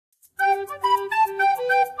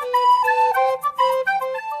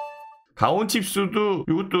가온칩스도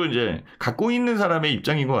이것도 이제 갖고 있는 사람의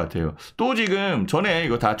입장인 것 같아요. 또 지금 전에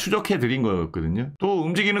이거 다 추적해 드린 거였거든요. 또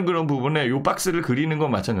움직이는 그런 부분에 요 박스를 그리는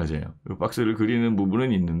건 마찬가지예요. 요 박스를 그리는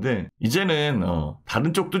부분은 있는데 이제는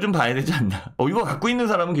다른 쪽도 좀 봐야 되지 않나. 이거 갖고 있는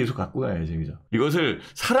사람은 계속 갖고 가야지, 그죠? 이것을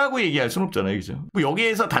사라고 얘기할 순 없잖아요, 그죠? 뭐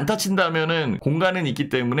여기에서 단타 친다면은 공간은 있기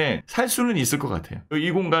때문에 살 수는 있을 것 같아요.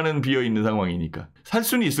 이 공간은 비어 있는 상황이니까 살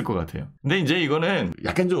수는 있을 것 같아요. 근데 이제 이거는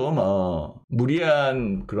약간 좀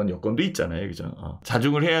무리한 그런 여건도 있잖아요, 그죠?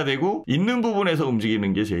 자중을 해야 되고 있는 부분에서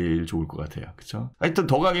움직이는 게 제일 좋을 것 같아요, 그죠? 하여튼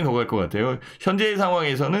더 가긴 더 갈 것 같아요. 현재의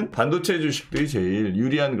상황에서는 반도체 주식들이 제일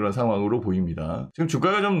유리한 그런 상황으로 보입니다. 지금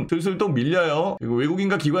주가가 좀 슬슬 또 밀려요. 그리고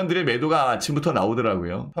외국인과 기관들의 매도가 아침부터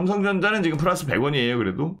나오더라고요. 삼성전자는 지금 플러스 100원이에요,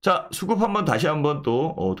 그래도. 자, 수급 한번 다시 한번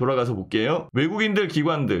또 돌아가서 볼게요. 외국인들,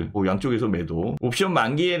 기관들 양쪽에서 매도. 옵션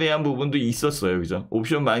만기에 대한 부분도 있었어요, 그죠?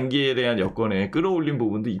 옵션 만기에 대한 여건에 끌어올린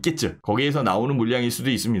부분도 있겠죠. 거기에서 나오는 물량일 수도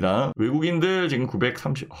있습니다. 외국인들 지금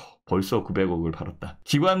 930, 벌써 900억을 팔았다.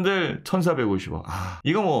 기관들 1450억.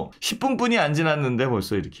 이거 뭐 10분뿐이 안 지났는데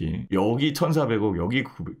벌써 이렇게 여기 1400억, 여기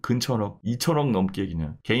근천억, 2000억 넘게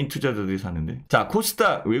그냥 개인 투자자들이 사는데. 자,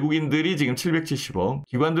 코스닥 외국인들이 지금 770억.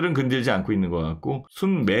 기관들은 건들지 않고 있는 것 같고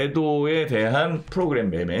순매도에 대한 프로그램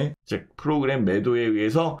매매, 즉 프로그램 매도에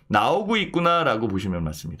의해서 나오고 있구나라고 보시면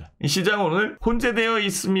맞습니다. 이 시장 오늘 혼재되어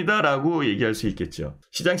있습니다라고 얘기할 수 있겠죠.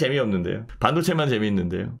 시장 재미없는데요. 반도체만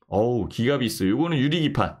재미있는데요. 기가비스. 요거는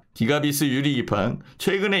유리기판. 기가비스 유리기판.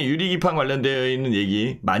 최근에 유리기판 관련되어 있는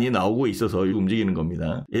얘기 많이 나오고 있어서 움직이는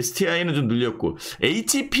겁니다. STI는 좀 눌렸고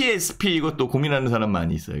HPSP 이것도 고민하는 사람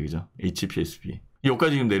많이 있어요, 그죠? HPSP.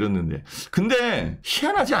 여기까지 지금 내렸는데. 근데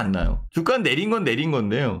희한하지 않나요? 주가 내린 건 내린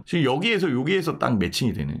건데요. 지금 여기에서 딱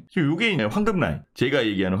매칭이 되네. 지금 요게 황금라인. 제가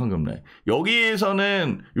얘기하는 황금라인.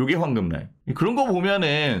 여기에서는 요게 황금라인. 그런 거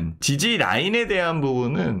보면은 지지 라인에 대한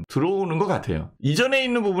부분은 들어오는 것 같아요. 이전에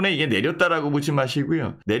있는 부분에 이게 내렸다라고 보지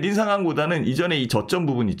마시고요. 내린 상황보다는 이전에 이 저점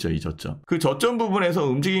부분 있죠, 이 저점. 그 저점 부분에서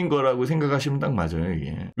움직인 거라고 생각하시면 딱 맞아요,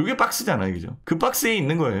 이게. 이게 박스잖아요, 그죠? 그 박스에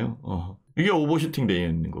있는 거예요. 이게 오버슈팅 되어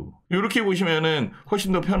있는 거고. 이렇게 보시면은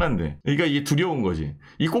훨씬 더 편한데. 그러니까 이게 두려운 거지.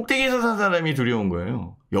 이 꼭대기에서 산 사람이 두려운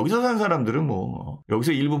거예요. 여기서 산 사람들은 뭐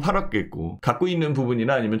여기서 일부 팔았겠고 갖고 있는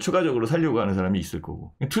부분이나 아니면 추가적으로 살려고 하는 사람이 있을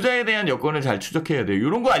거고. 투자에 대한 여건을 잘 추적해야 돼요.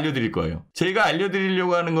 이런 거 알려드릴 거예요. 제가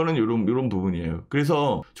알려드리려고 하는 거는 이런 부분이에요.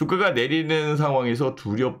 그래서 주가가 내리는 상황에서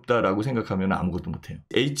두렵다라고 생각하면 아무것도 못해요.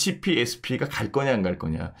 HPSP가 갈 거냐 안 갈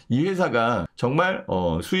거냐. 이 회사가 정말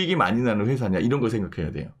수익이 많이 나는 회사냐 이런 거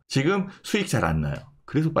생각해야 돼요. 지금 수익 잘 안 나요.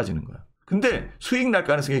 그래서 빠지는 거야. 근데 수익 날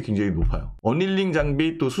가능성이 굉장히 높아요. 어닐링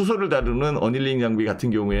장비 또 수소를 다루는 어닐링 장비 같은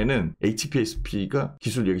경우에는 HPSP가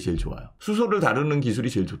기술력이 제일 좋아요. 수소를 다루는 기술이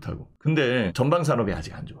제일 좋다고. 근데 전방 산업이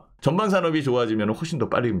아직 안 좋아. 전방 산업이 좋아지면 훨씬 더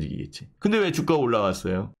빨리 움직이겠지. 근데 왜 주가가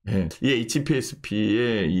올라왔어요? 이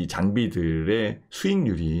HPSP의 이 장비들의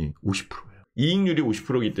수익률이 50%예요. 이익률이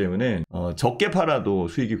 50%이기 때문에 적게 팔아도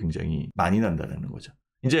수익이 굉장히 많이 난다는 거죠.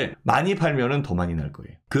 이제 많이 팔면은 더 많이 날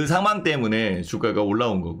거예요. 그 상황 때문에 주가가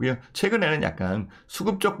올라온 거고요. 최근에는 약간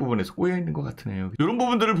수급적 부분에서 꼬여 있는 것 같으네요. 이런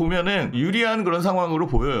부분들을 보면은 유리한 그런 상황으로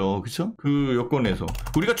보여요. 그렇죠? 그 여건에서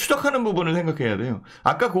우리가 추적하는 부분을 생각해야 돼요.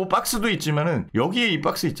 아까 그 박스도 있지만은 여기에 이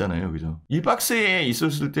박스 있잖아요. 그죠? 이 박스에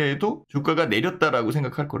있었을 때에도 주가가 내렸다라고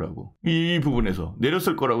생각할 거라고. 이 부분에서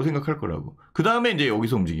내렸을 거라고 생각할 거라고. 그 다음에 이제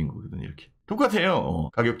여기서 움직인 거거든요. 이렇게.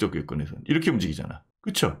 똑같아요. 가격적 여건에서. 이렇게 움직이잖아.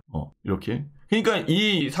 그쵸? 이렇게. 그러니까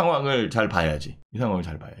이 상황을 잘 봐야지. 이 상황을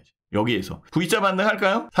잘 봐야지. 여기에서. V자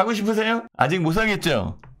반등할까요? 사고 싶으세요? 아직 못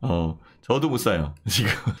사겠죠? 저도 못 사요.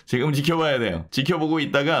 지금 지켜봐야 돼요. 지켜보고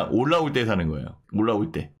있다가 올라올 때 사는 거예요.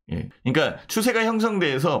 올라올 때. 예. 그러니까 추세가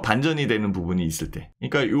형성돼서 반전이 되는 부분이 있을 때.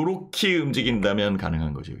 그러니까 요렇게 움직인다면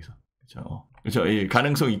가능한 거죠, 여기서. 그렇죠? 그렇죠. 예,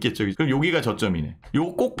 가능성 있겠죠. 그럼 여기가 저점이네.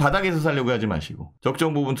 요 꼭 바닥에서 살려고 하지 마시고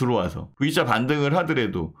적정 부분 들어와서 V자 반등을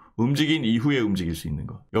하더라도 움직인 이후에 움직일 수 있는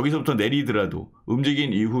거. 여기서부터 내리더라도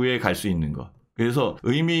움직인 이후에 갈 수 있는 거. 그래서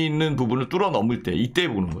의미 있는 부분을 뚫어 넘을 때 이때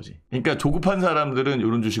보는 거지. 그러니까 조급한 사람들은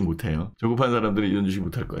이런 주식 못해요. 조급한 사람들은 이런 주식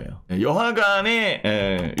못할 거예요.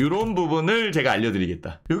 여하간에 이런 부분을 제가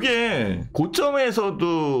알려드리겠다. 이게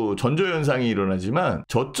고점에서도 전조현상이 일어나지만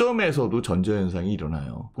저점에서도 전조현상이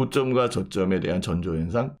일어나요. 고점과 저점에 대한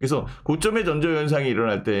전조현상. 그래서 고점의 전조현상이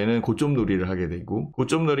일어날 때에는 고점 놀이를 하게 되고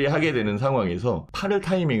고점 놀이 하게 되는 상황에서 팔을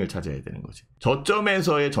타이밍을 찾아야 되는 거지.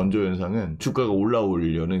 저점에서의 전조현상은 주가가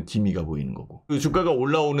올라오려는 기미가 보이는 거고 그 주가가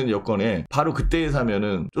올라오는 여건에 바로 그때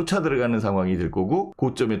사면은 쫓아 들어가는 상황이 될 거고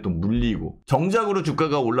고점에 또 물리고 정작으로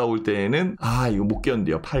주가가 올라올 때에는 이거 못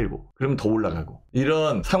견뎌 팔고 그러면 더 올라가고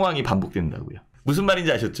이런 상황이 반복된다고요. 무슨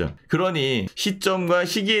말인지 아셨죠? 그러니 시점과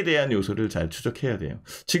시기에 대한 요소를 잘 추적해야 돼요.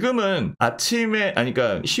 지금은 아침에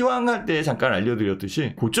그러니까 시황할 때 잠깐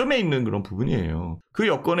알려드렸듯이 고점에 있는 그런 부분이에요. 그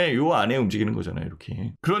여건에 요 안에 움직이는 거잖아요.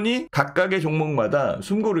 이렇게. 그러니 각각의 종목마다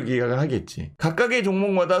숨고르기가 하겠지. 각각의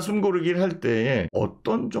종목마다 숨고르기를 할 때에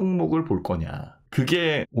어떤 종목을 볼 거냐.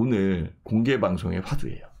 그게 오늘 공개 방송의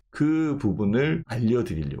화두예요. 그 부분을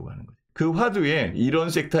알려드리려고 하는 거죠. 그 화두에 이런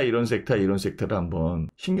섹터, 이런 섹터, 이런 섹터를 한번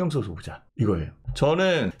신경 써서 보자. 이거예요.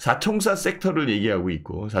 저는 4총사 섹터를 얘기하고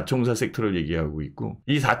있고 4총사 섹터를 얘기하고 있고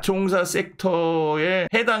이 4총사 섹터에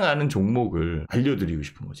해당하는 종목을 알려드리고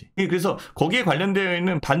싶은 거지. 그래서 거기에 관련되어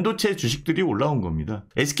있는 반도체 주식들이 올라온 겁니다.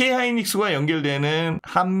 SK하이닉스와 연결되는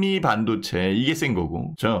한미반도체 이게 센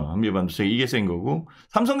거고 한미반도체 이게 센 거고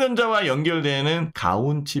삼성전자와 연결되는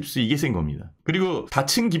가온칩스 이게 센 겁니다. 그리고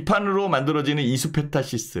다층 기판으로 만들어지는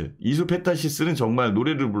이수페타시스는 정말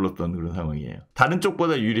노래를 불렀던 그런 상황이에요. 다른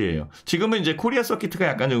쪽보다 유리해요. 지금은 이제 코리아 서킷가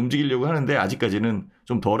약간 움직이려고 하는데 아직까지는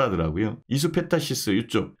좀 덜 하더라고요. 이수페타시스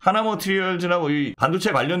이쪽 하나머티리얼즈나 뭐 이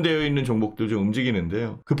반도체 관련되어 있는 종목도 좀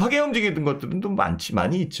움직이는데요. 급하게 움직이는 것들은 또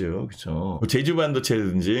많이 있죠. 그렇죠. 뭐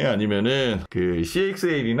제주반도체든지 아니면은 그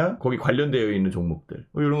CXL이나 거기 관련되어 있는 종목들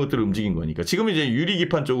뭐 이런 것들을 움직인 거니까 지금은 이제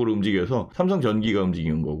유리기판 쪽으로 움직여서 삼성전기가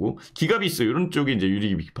움직이는 거고 기가비스 이런 쪽이 이제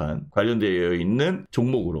유리기판 관련되어 있는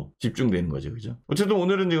종목으로 집중되는 거죠. 그죠? 어쨌든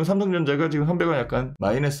오늘은 지금 삼성전자가 지금 300원 약간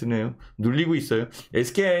마이너스네요. 눌리고 있어요.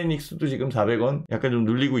 SK하이닉스도 지금 400원 약간 좀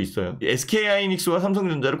눌리고 있어요. SK하이닉스와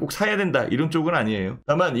삼성전자를 꼭 사야 된다 이런 쪽은 아니에요.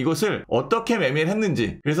 다만 이것을 어떻게 매매를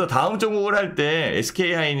했는지 그래서 다음 종목을 할 때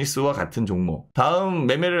SK하이닉스와 같은 종목 다음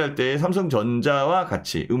매매를 할 때 삼성전자와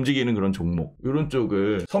같이 움직이는 그런 종목 이런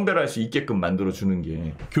쪽을 선별할 수 있게끔 만들어주는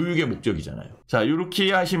게 교육의 목적이잖아요. 자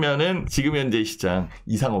이렇게 하시면은 지금 현재 시장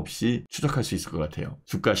이상 없이 추적할 수 있을 것 같아요.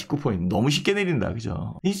 주가 19% 너무 쉽게 내린다.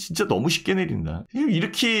 그죠? 이 진짜 너무 쉽게 내린다.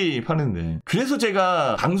 이렇게 파는데 그래서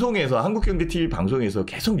제가 방송에서 한국경제TV 방송에서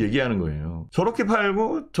계속 얘기하는 거예요. 저렇게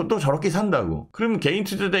팔고 또 저렇게 산다고. 그럼 개인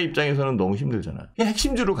투자자 입장에서는 너무 힘들잖아요.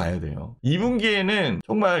 핵심주로 가야 돼요. 2분기에는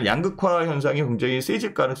정말 양극화 현상이 굉장히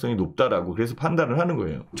세질 가능성이 높다라고 그래서 판단을 하는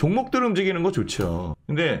거예요. 종목들 움직이는 거 좋죠.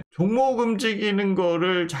 근데 종목 움직이는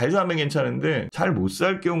거를 잘 사면 괜찮은데 잘 못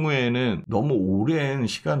살 경우에는 너무 오랜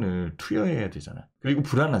시간을 투여해야 되잖아. 그리고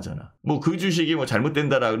불안하잖아. 뭐 그 주식이 뭐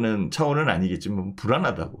잘못된다라는 차원은 아니겠지만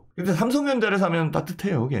불안하다고. 근데 삼성전자를 사면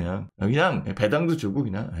따뜻해요. 그냥 배당도 주고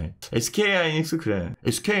그냥. SK하이닉스 그래.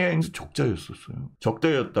 SK하이닉스 적자였었어요.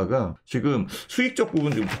 적자였다가 지금 수익적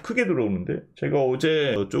부분 좀 크게 들어오는데 제가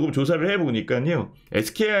어제 조금 조사를 해보니까요.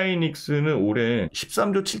 SK하이닉스는 올해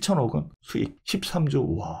 13조 7천억 원 수익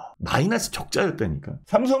 13조 와 마이너스 적자였다니까.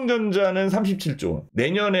 삼성전자는 37조 원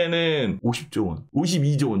내년에는 50조 원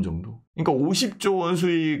 52조 원 정도. 그러니까 50조 원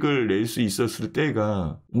수익을 낼 수 있었을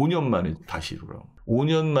때가 5년 만에 다시 돌아온 거야.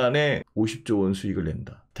 5년 만에 50조 원 수익을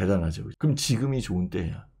낸다. 대단하죠. 그럼 지금이 좋은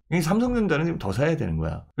때야. 삼성전자는 지금 더 사야 되는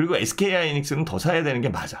거야. 그리고 SK하이닉스는 더 사야 되는 게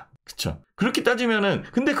맞아. 그쵸? 그렇게 따지면은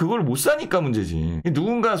근데 그걸 못 사니까 문제지.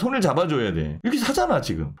 누군가 손을 잡아줘야 돼. 이렇게 사잖아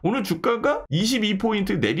지금. 오늘 주가가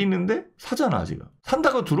 22포인트 내리는데 사잖아 지금.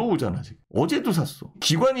 산다가 들어오잖아 지금. 어제도 샀어.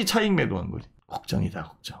 기관이 차익 매도한 거지. 걱정이다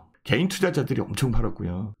걱정. 개인 투자자들이 엄청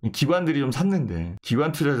팔았고요. 기관들이 좀 샀는데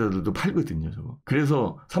기관 투자자들도 팔거든요. 저거.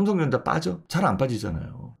 그래서 삼성전자 빠져? 잘 안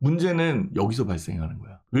빠지잖아요. 문제는 여기서 발생하는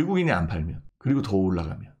거야. 외국인이 안 팔면 그리고 더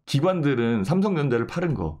올라가면 기관들은 삼성전자를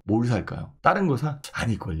파는 거 뭘 살까요? 다른 거 사?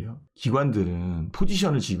 아닐걸요. 기관들은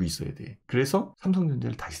포지션을 쥐고 있어야 돼. 그래서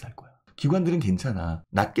삼성전자를 다시 살 거야. 기관들은 괜찮아.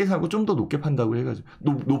 낮게 사고 좀 더 높게 판다고 해가지고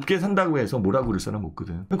높게 산다고 해서 뭐라고 그럴 사람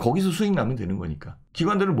없거든. 거기서 수익 나면 되는 거니까.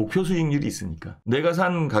 기관들은 목표 수익률이 있으니까. 내가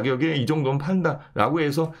산 가격에 이 정도면 판다라고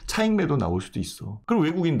해서 차익 매도 나올 수도 있어. 그럼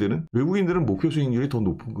외국인들은 목표 수익률이 더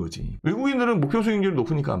높은 거지. 외국인들은 목표 수익률이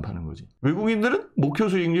높으니까 안 파는 거지. 외국인들은 목표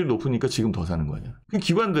수익률이 높으니까 지금 더 사는 거냐.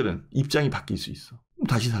 기관들은 입장이 바뀔 수 있어. 그럼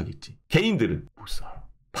다시 사겠지. 개인들은 못 사.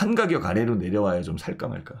 판 가격 아래로 내려와야 좀 살까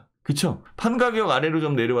말까. 그쵸? 판 가격 아래로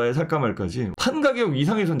좀 내려와야 살까 말까지. 판 가격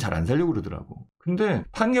이상에선 잘 안 살려고 그러더라고. 근데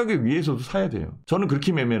판 가격 위에서도 사야 돼요. 저는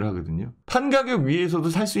그렇게 매매를 하거든요. 판 가격 위에서도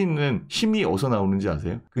살 수 있는 힘이 어디서 나오는지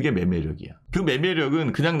아세요? 그게 매매력이야. 그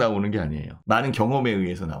매매력은 그냥 나오는 게 아니에요. 많은 경험에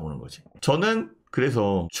의해서 나오는 거지. 저는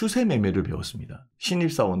그래서 추세 매매를 배웠습니다.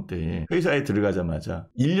 신입사원 때 회사에 들어가자마자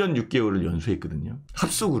 1년 6개월을 연수했거든요.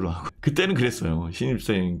 합숙으로 하고. 그때는 그랬어요.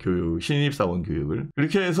 신입사원 교육을.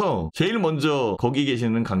 그렇게 해서 제일 먼저 거기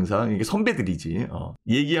계시는 강사, 이게 선배들이지.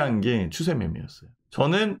 얘기한 게 추세 매매였어요.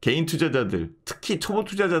 저는 개인 투자자들, 특히 초보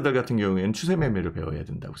투자자들 같은 경우에는 추세 매매를 배워야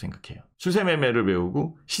된다고 생각해요. 추세 매매를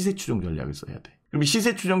배우고 시세 추종 전략을 써야 돼. 그럼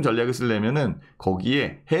시세 추종 전략을 쓰려면은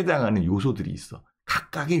거기에 해당하는 요소들이 있어.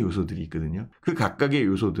 각각의 요소들이 있거든요. 그 각각의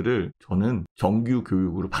요소들을 저는 정규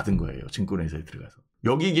교육으로 받은 거예요. 증권회사에 들어가서.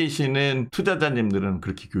 여기 계시는 투자자님들은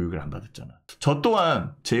그렇게 교육을 안 받았잖아. 저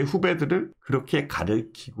또한 제 후배들을 그렇게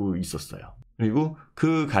가르치고 있었어요. 그리고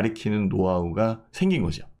그 가르치는 노하우가 생긴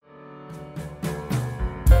거죠.